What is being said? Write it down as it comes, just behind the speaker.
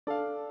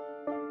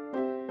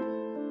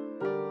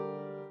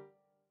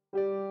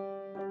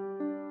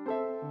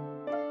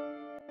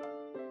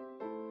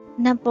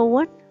Number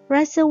 1.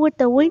 Rising with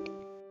the wind.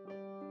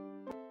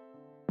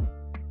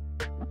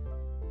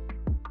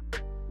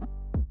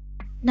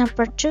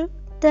 Number 2.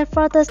 The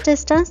farthest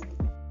distance.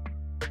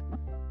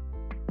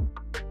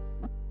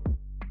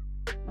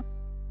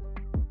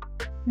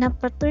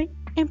 Number 3.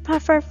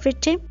 Imperfect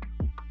fitting.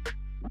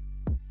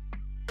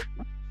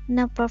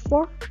 Number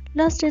 4.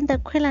 Lost in the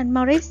Quinlan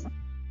Morris.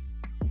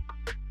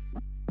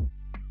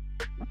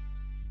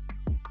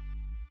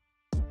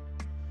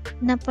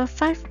 Number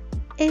 5.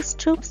 Ace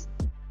troops.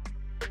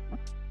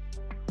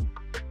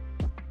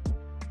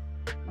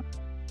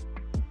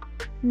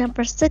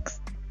 Number 6.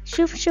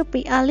 Should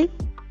be Ali.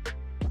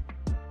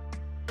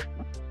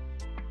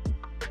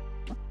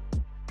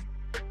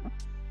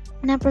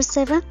 Number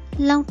 7.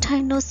 Long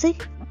time no see.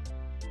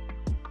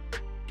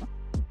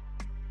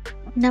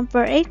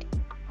 Number 8.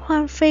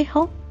 Juan Fei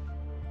Ho.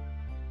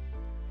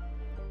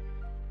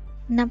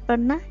 Number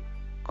 9.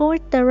 Go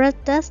with the red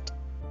dust.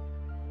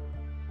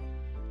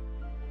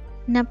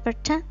 Number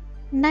 10.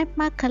 Night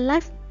Mark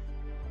Alive.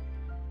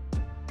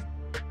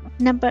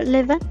 Number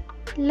 11.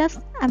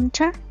 Love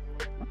Amateur.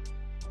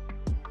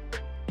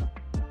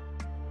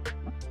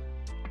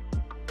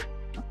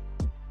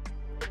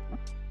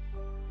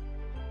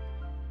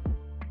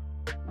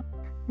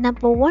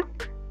 Number 1.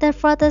 The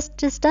farthest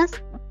distance.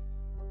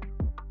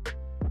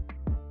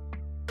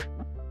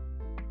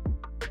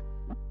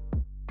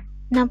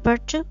 Number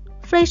 2.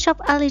 Flash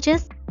of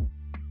Allegiance.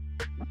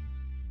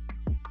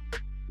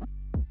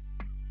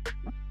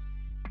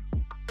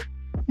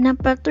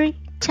 Number 3.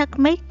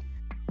 Checkmate.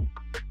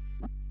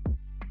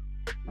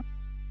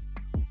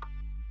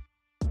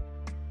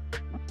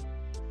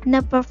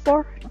 Number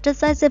 4.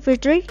 Decisive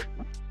victory.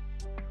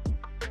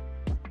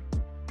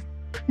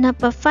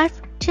 Number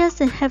 5.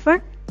 Tears in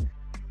Heaven.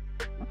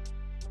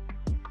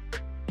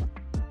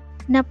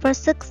 Number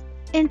 6.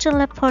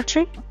 Angel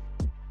Poetry.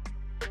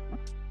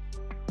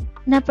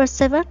 Number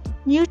 7.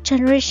 New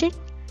Generation.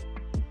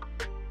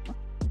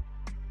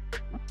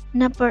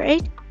 Number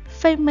 8.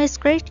 Famous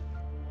Great.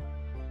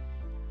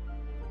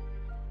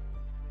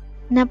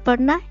 Number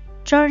 9.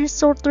 Drawing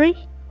Sword 3.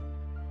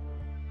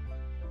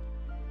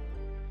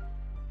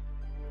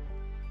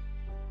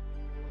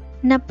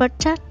 Number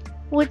 10.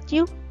 With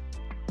You.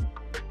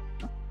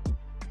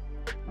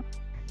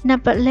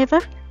 Number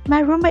 11.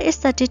 My roommate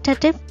is a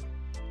detective.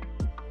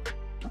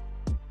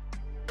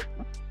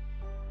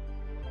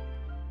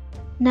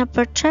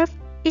 Number 12.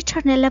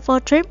 Eternal Level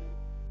Dream.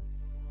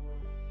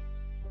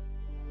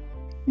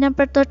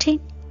 Number 13.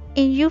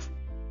 In Youth.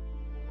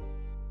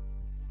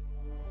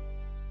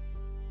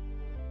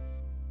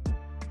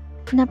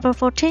 Number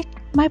 14.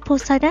 My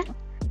Poseidon.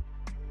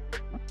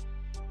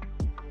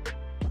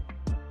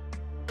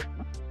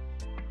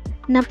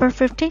 Number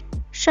 15.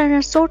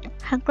 Shining Sword,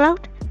 Hang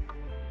Cloud.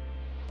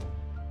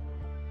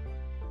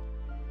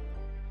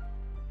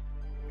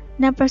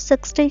 Number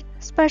 16.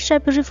 Special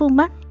Beautiful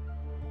Man.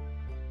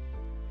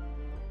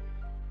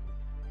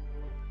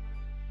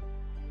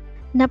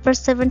 Number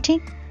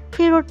 17.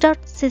 Hero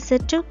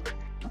Season 2.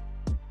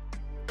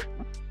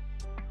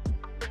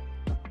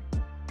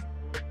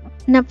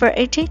 Number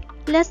 18.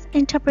 Let's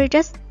Interpret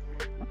Us.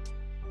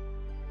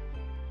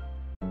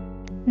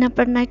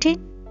 Number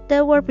 19.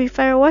 There Will Be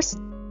Fireworks.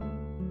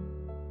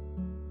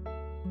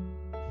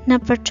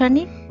 Number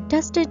 20.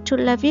 Destined to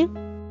Love You.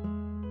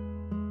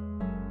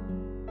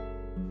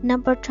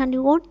 Number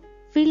 21.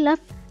 We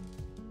Love.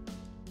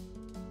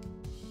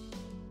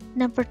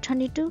 Number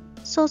 22.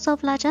 Souls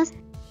of Legends.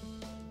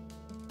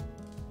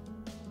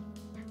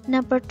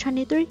 Number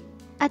 23.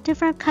 A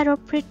Different Kind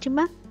of Pretty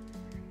Man.